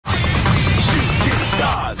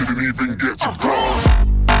didn't even get to cross.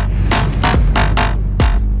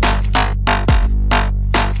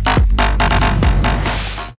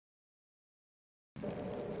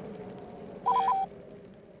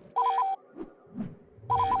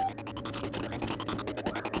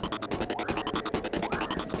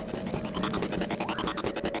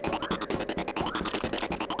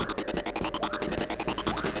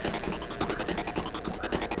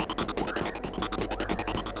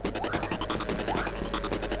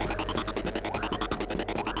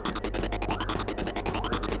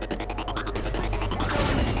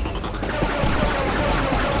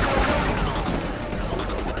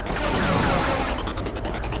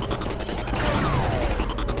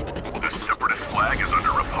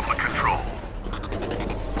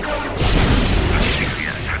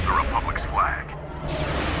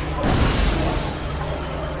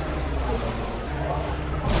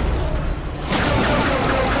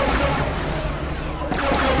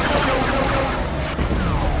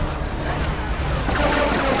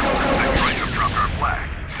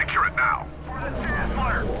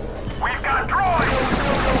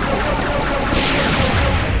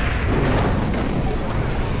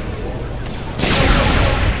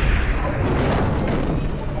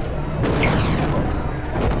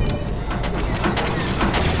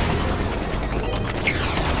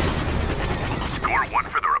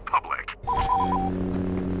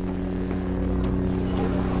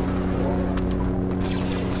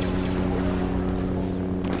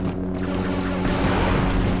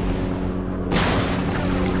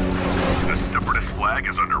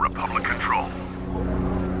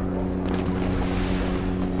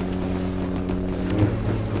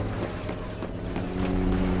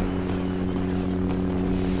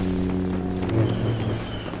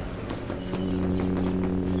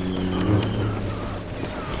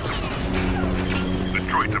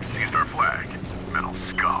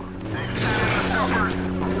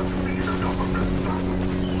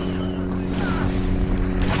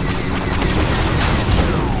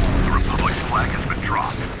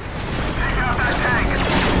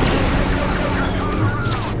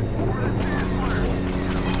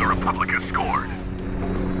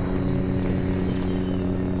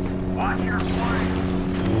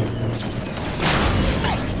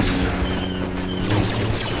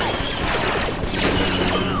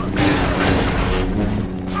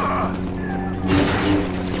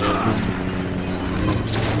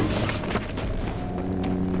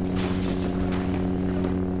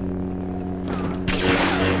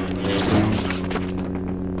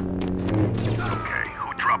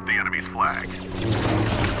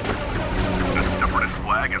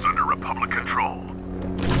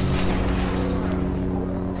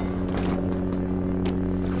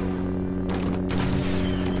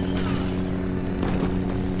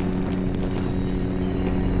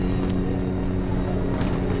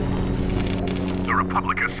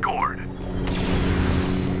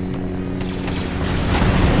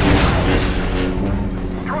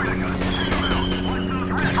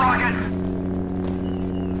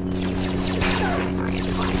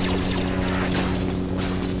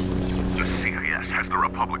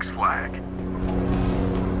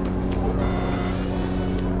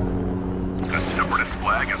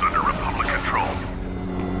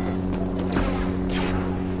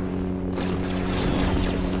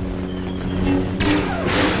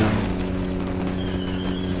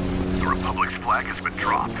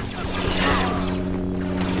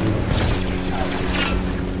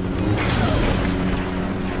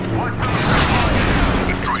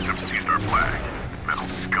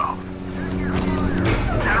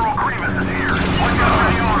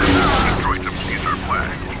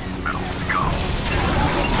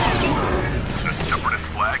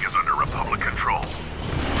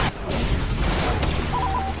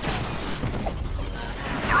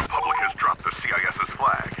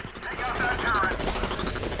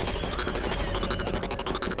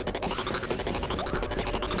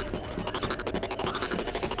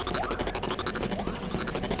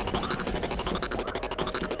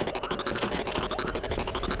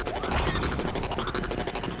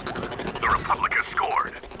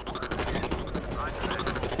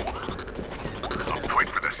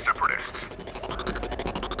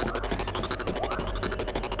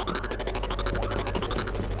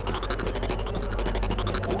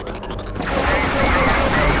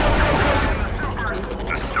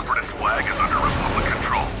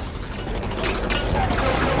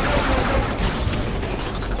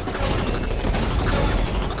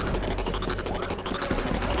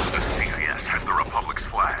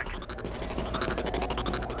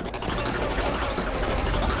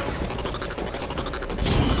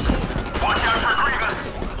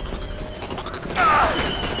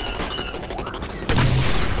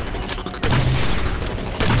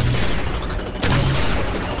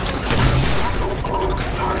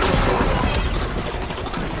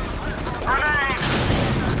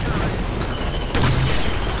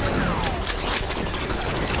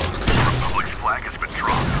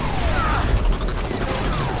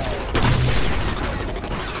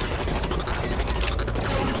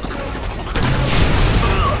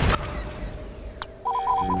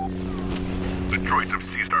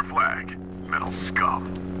 now.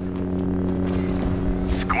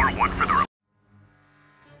 Score one for the...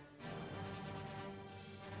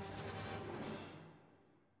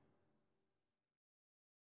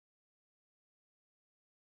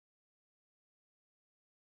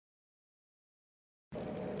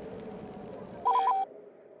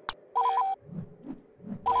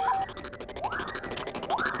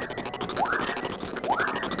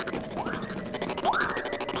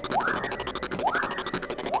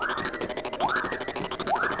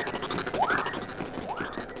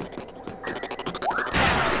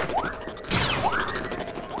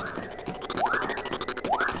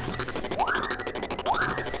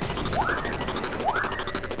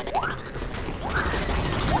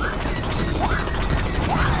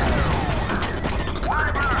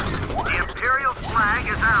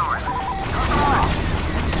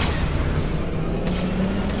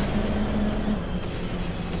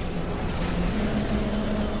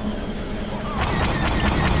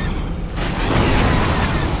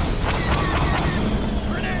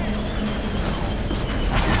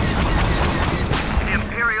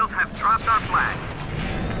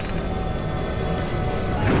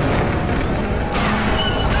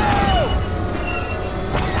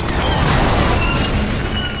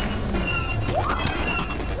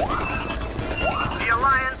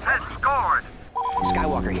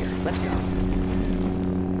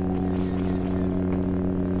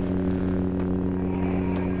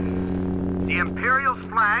 The Imperial's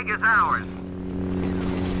flag is ours.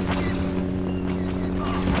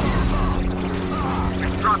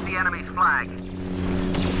 We've dropped the enemy's flag.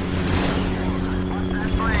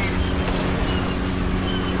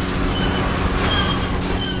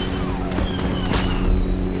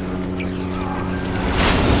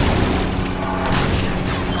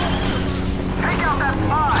 Take out that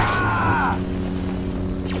flag!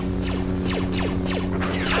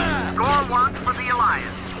 Score one for the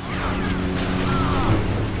Alliance.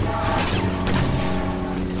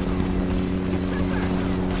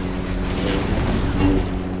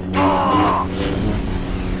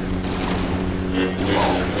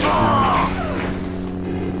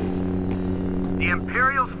 The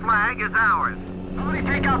Imperial's flag is ours. Somebody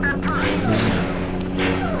take out that turret.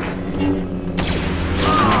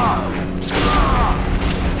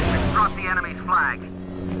 We've dropped the enemy's flag.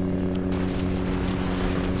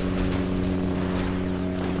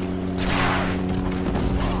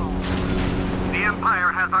 The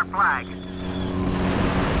Empire has our flag.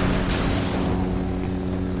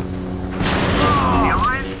 The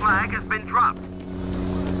Alliance flag has been dropped.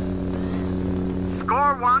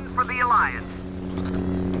 Score one for the Alliance.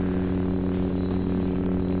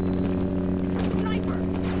 Sniper!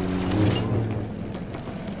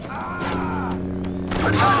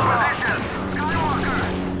 Attack position! Skywalker!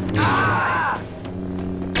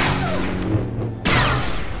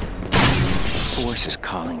 Force is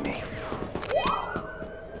calling me.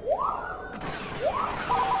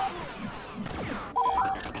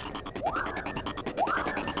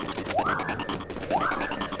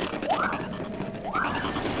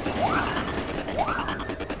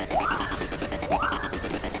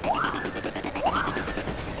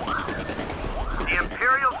 The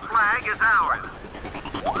Imperial flag is ours.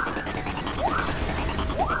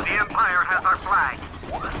 The Empire has our flag.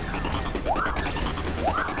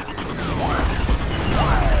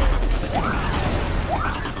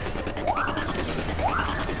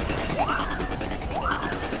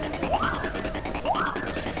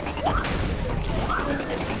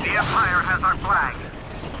 The Empire has our flag.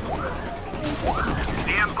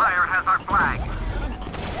 The Empire has our flag.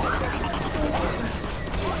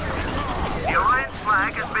 The Alliance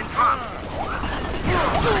flag has been dropped.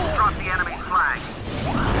 Drop the enemy's flag.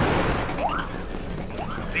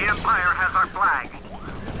 The Empire has our flag.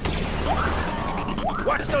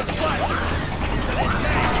 Watch those blasters! Sending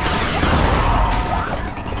tanks!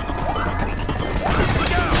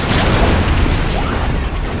 Look out!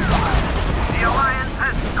 The Alliance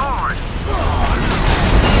has scored.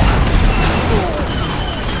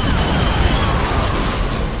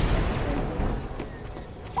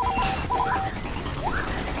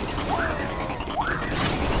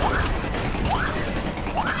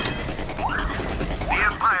 The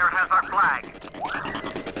Empire has our flag.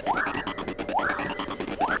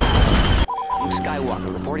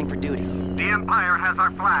 Skywalker reporting for duty. The Empire has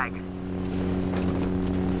our flag.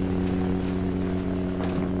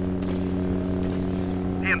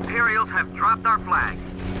 The Imperials have dropped our flag.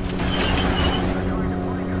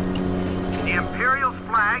 The Imperial's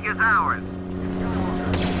flag is ours.